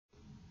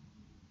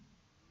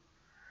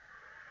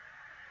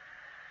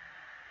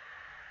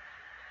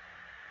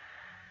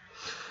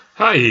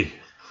Hi,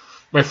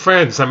 my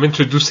friends. I'm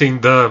introducing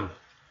the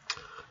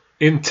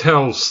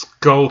Intel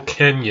Skull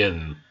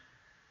Canyon.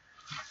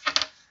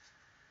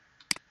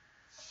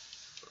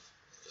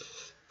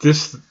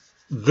 This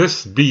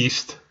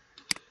beast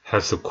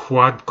has a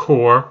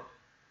quad-core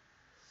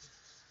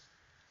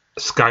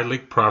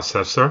Skylake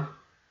processor,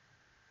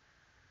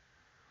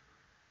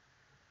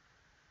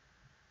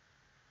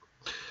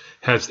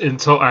 has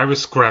Intel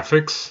Iris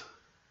graphics,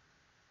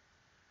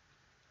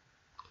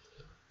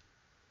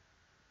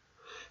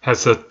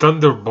 has a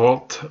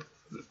Thunderbolt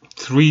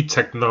 3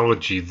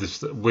 technology,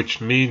 which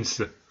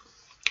means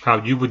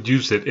how you would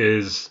use it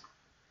is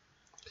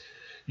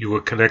you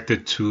would connect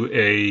it to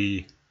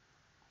a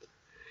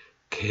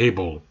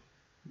cable.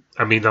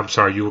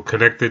 You would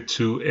connect it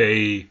to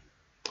a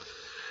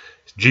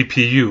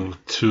GPU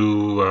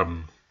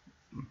to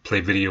play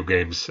video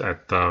games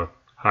at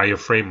higher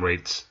frame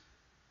rates.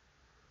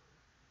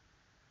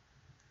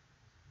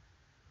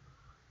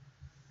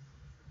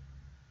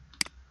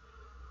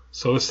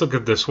 So let's look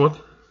at this one.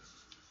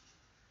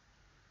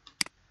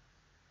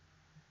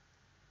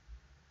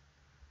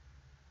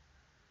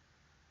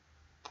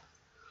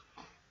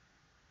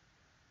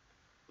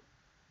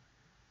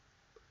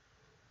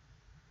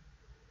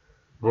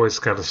 Boy, it's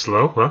kind of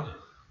slow, huh?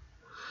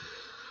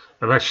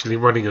 I'm actually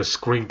running a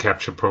screen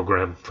capture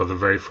program for the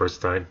very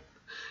first time.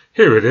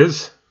 Here it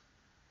is.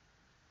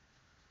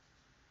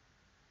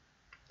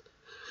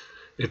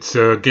 It's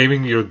your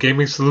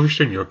gaming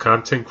solution, your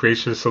content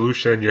creation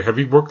solution, and your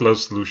heavy workload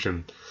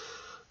solution.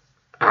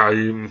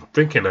 I'm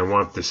thinking I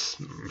want this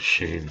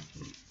machine.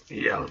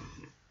 Yeah.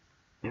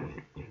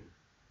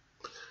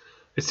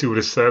 Let's see what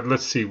it said.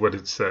 Let's see what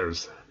it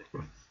says.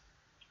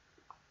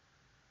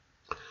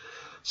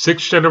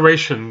 6th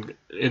generation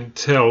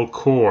Intel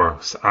Core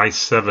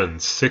i7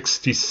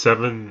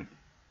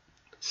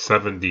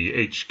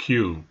 6770 HQ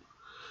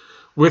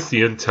with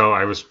the Intel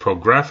Iris Pro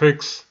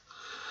graphics,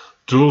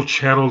 dual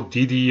channel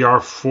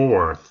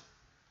DDR4,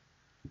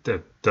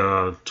 that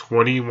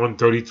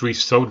 2133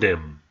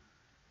 SODIMM.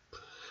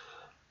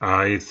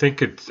 I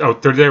think it's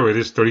there it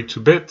is, 32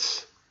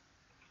 bits.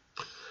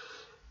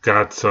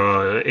 Got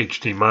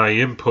HDMI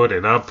input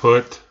and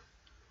output,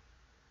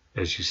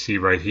 as you see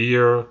right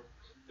here.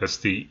 That's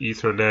the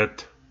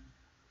Ethernet.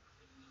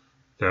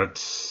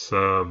 That's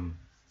the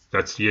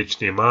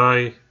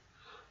HDMI,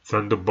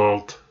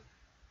 Thunderbolt,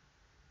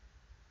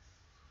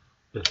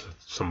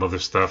 some other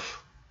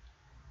stuff.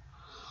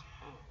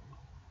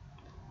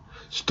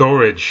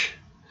 Storage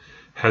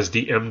has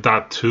the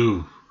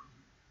M.2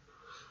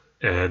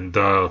 and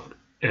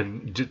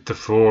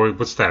for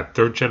what's that?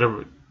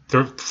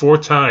 Four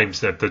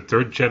times at the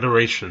 3rd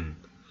generation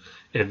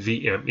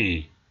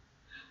NVMe.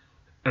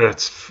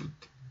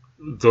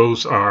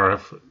 Those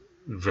are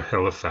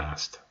hella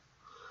fast.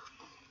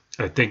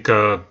 I think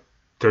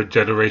 3rd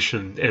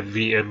generation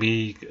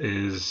NVMe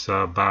is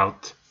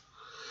about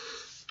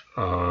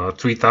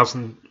 3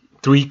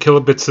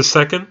 kilobits a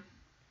second.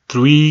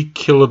 3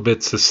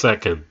 kilobits a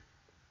second.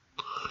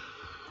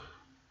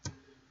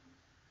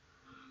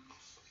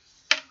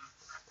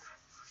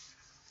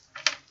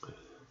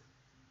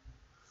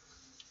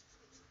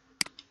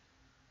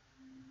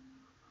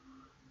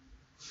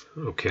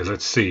 Okay,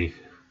 let's see.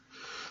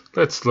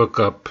 Let's look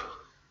up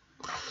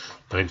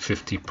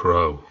 950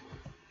 Pro,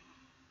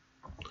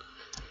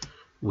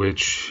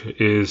 which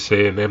is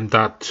an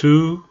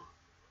M.2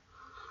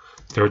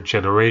 3rd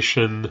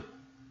generation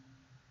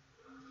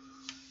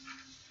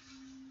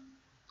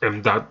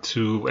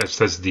M.2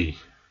 SSD.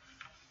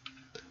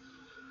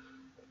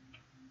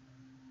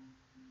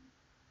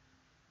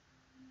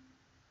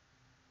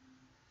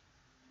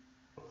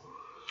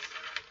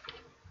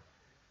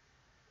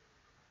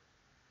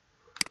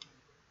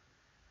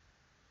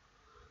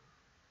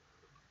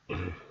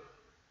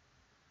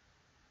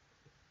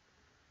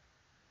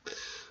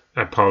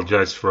 I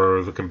apologize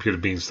for the computer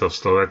being so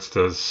slow. That's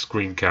the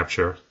screen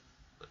capture.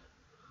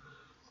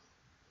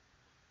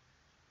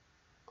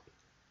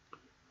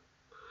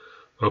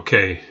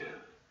 Okay.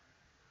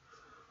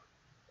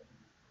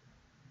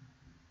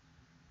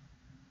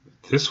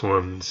 This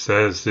one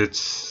says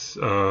it's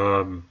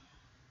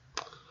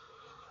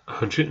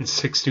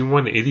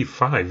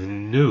 161.85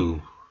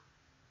 new.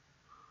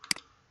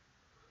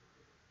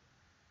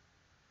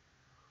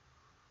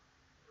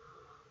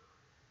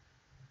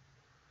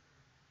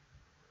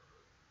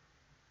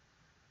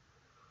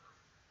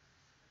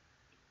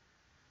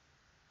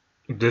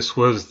 This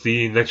was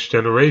the next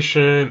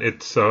generation.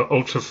 It's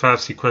ultra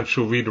fast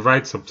sequential read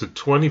writes up to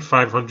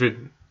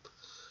 2,500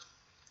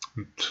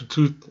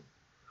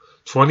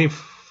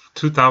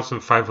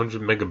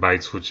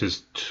 megabytes, which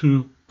is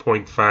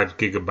 2.5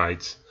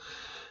 gigabytes.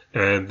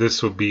 And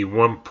this will be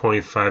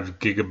 1.5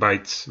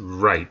 gigabytes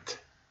write.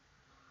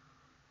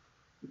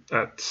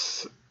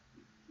 That's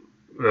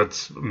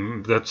what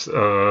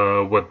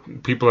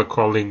people are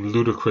calling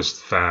ludicrous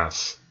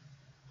fast.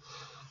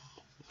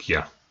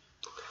 Yeah.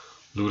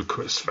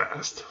 Ludicrous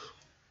fast.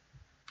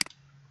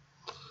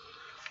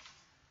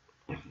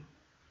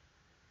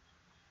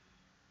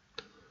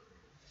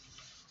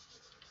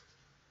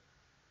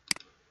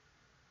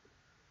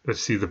 Let's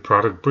see the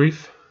product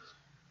brief.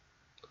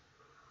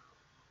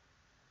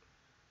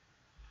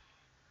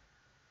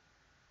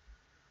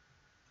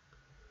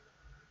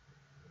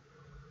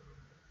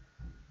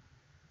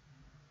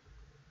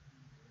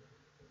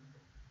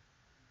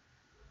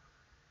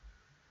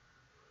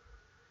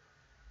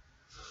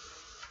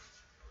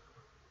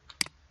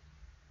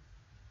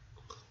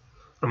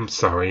 I'm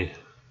sorry.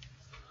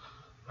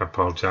 I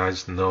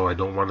apologize. No, I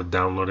don't want to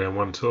download it. I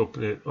want to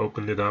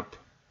open it up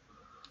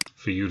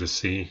for you to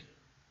see.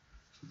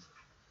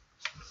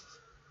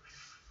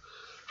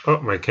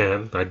 Oh, I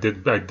can. I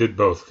did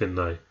both, didn't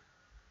I?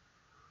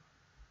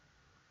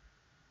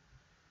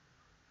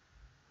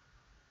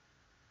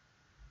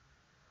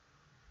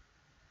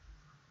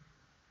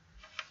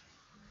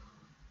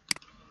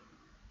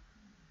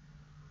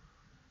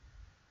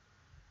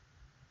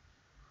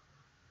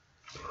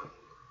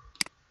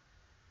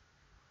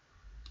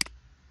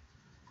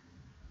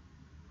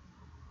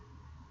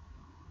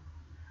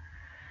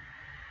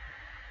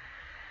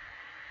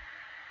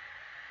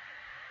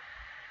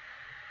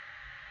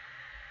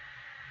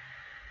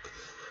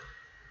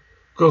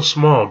 Go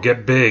small,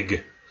 get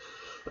big.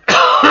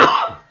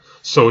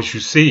 So as you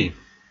see,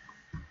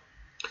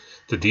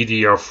 the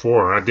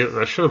DDR4.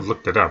 I should have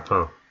looked it up,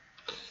 huh?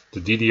 The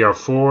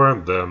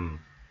DDR4,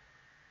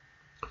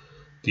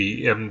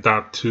 the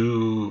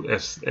M.2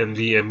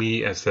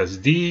 NVMe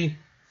SSD.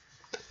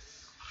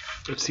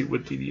 Let's see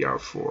what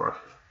DDR4.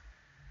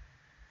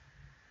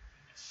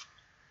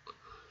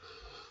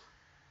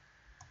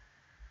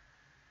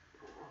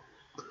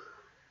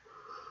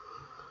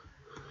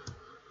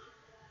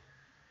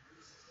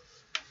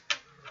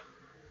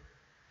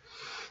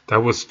 That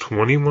was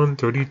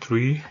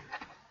 2133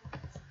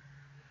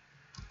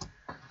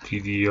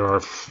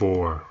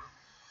 DDR4.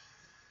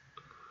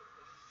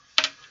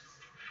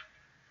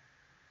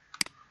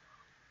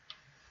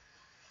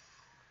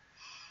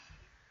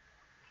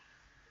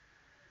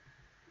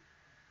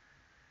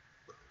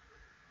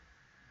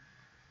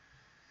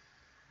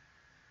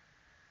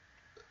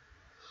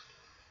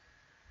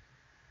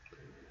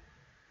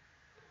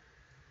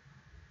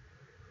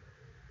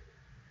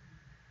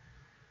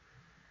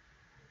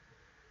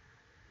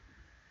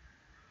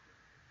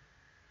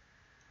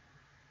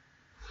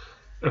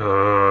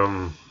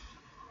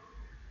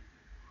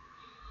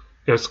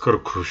 Let's go to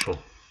Crucial.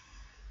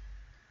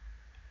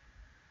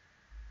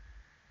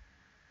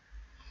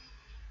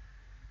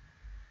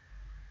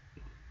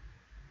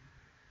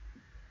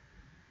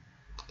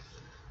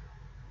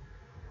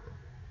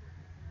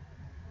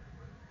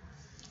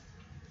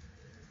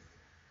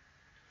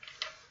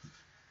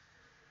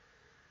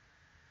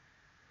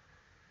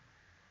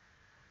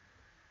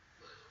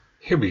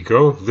 Here we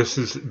go. This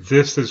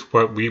is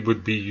what we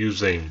would be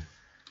using.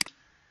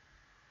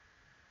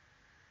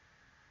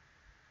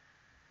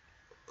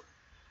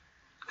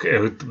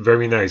 Okay,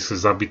 very nice,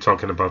 because I'll be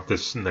talking about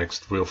this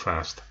next real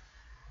fast.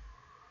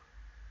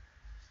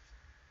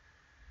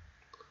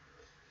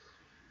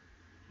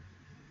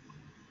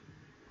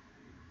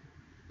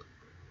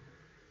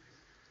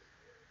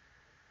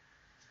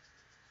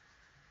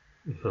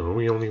 No,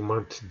 we only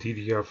want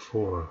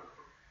DDR4.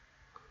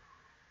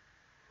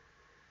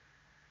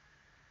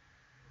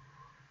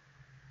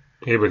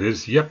 Here it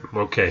is. Yep.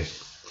 Okay.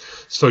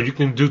 So you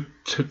can do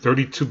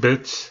 32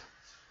 bits,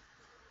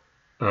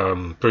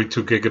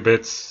 32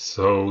 gigabits.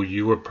 So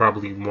you would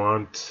probably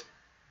want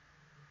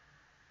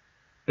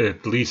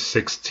at least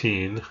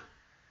 16.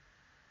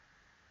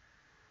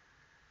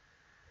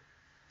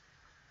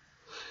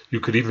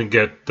 You could even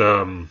get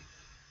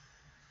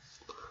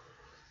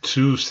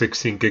two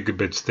 16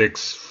 gigabit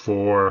sticks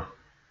for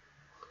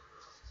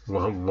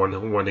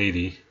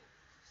 180.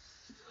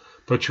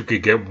 But you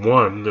could get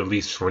one at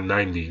least for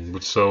 90.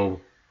 So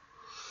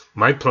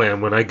my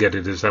plan when I get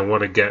it is I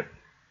want to get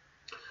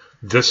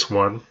this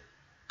one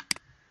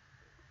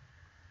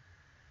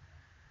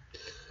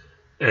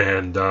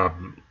and the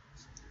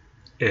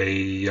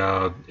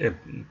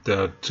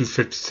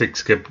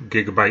 256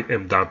 gigabyte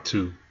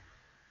M.2.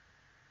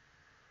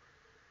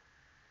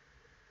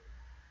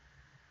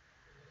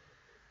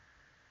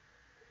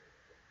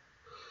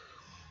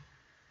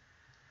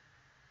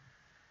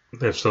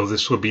 And so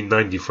this would be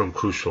 90 from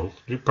Crucial.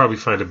 You'd probably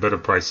find a better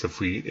price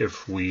if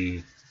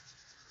we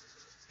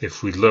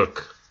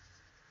look.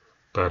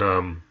 But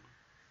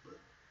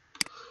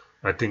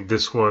I think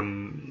this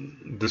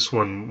one is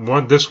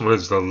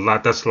a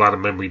lot. That's a lot of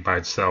memory by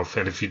itself.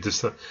 And if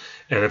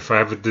I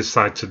ever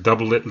decide to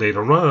double it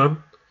later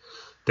on,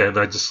 then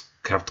I just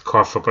have to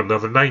cough up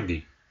another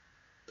 90,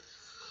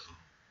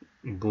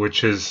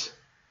 which is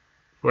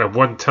at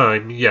one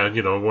time, yeah,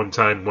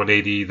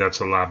 180. That's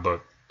a lot,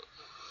 but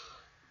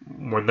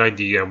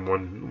 190 and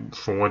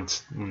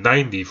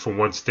 190 for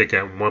one stick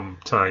at one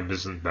time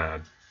isn't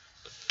bad.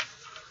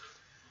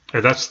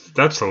 And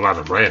that's a lot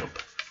of RAM.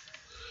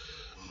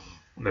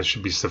 That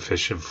should be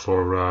sufficient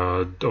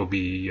for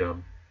Adobe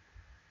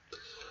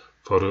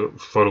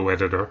photo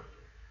editor.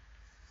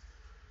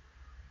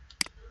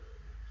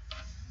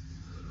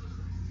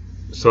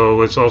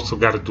 So it's also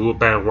got a dual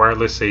band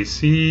wireless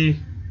AC.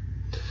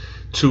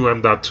 two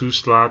M.2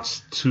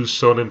 slots, two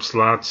SODIMM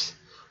slots,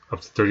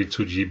 up to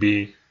 32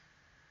 GB.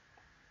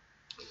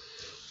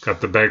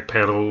 Got the back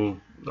panel,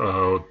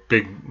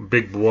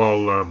 big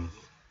wall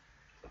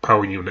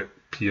power unit,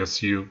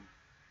 PSU.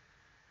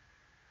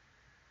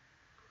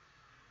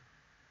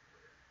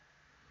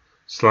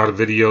 It's a lot of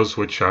videos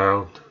which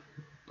I'll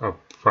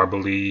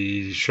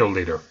probably show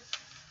later.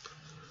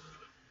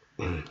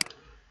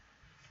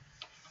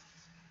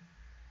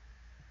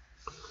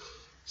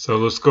 So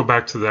let's go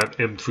back to that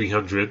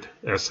M300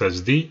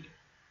 SSD.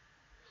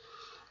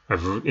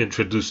 I've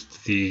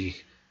introduced the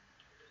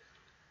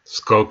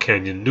Skull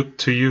Canyon Nuke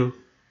to you.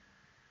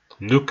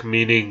 Nuke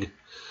meaning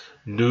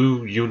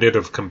new unit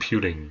of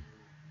computing.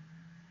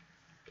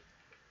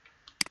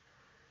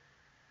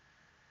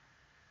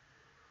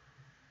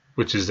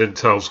 Which is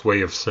Intel's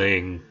way of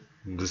saying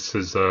this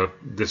is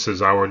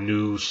our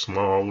new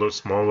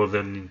smaller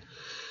than,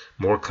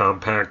 more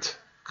compact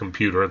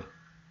computer.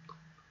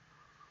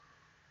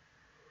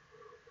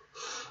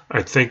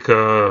 I think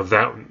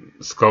that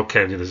Skull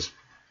Canyon is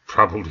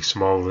probably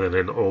smaller than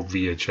an old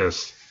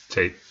VHS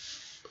tape.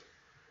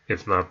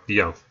 If not,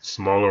 yeah,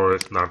 smaller,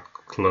 if not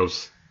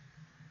close.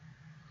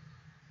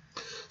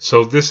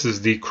 So this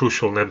is the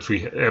Crucial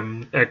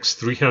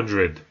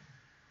MX300,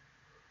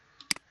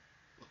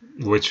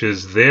 which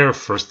is their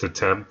first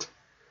attempt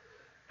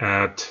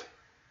at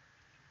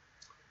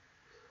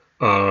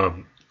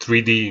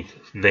 3D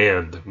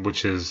NAND,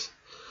 which is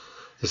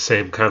the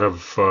same kind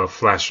of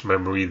flash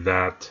memory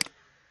that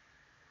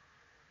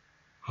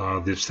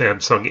the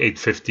Samsung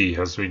 850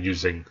 has been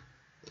using.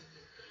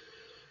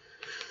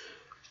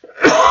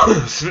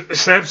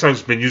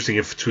 Samsung's been using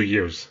it for 2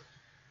 years.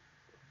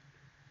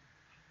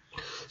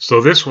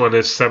 So this one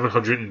is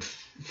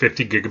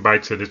 750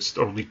 gigabytes and it's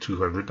only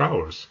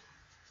 $200.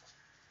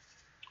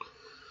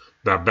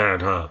 Not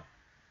bad, huh?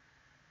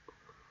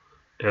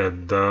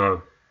 And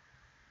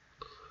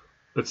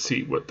let's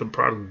see what the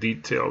product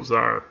details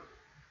are.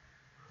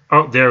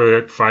 Oh, they're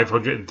at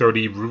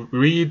 530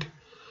 read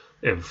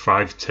and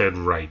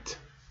 510 write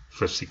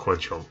for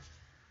sequential.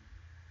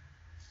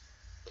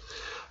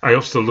 I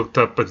also looked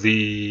up at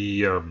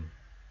the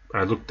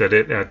I looked at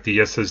it at the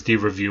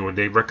SSD review, and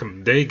they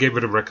gave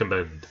it a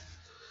recommend.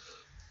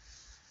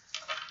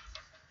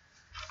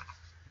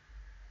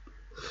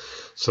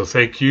 So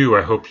thank you.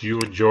 I hope you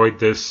enjoyed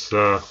this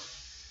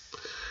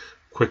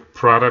quick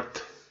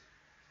product.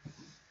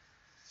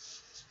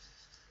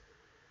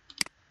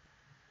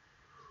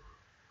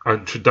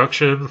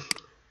 Introduction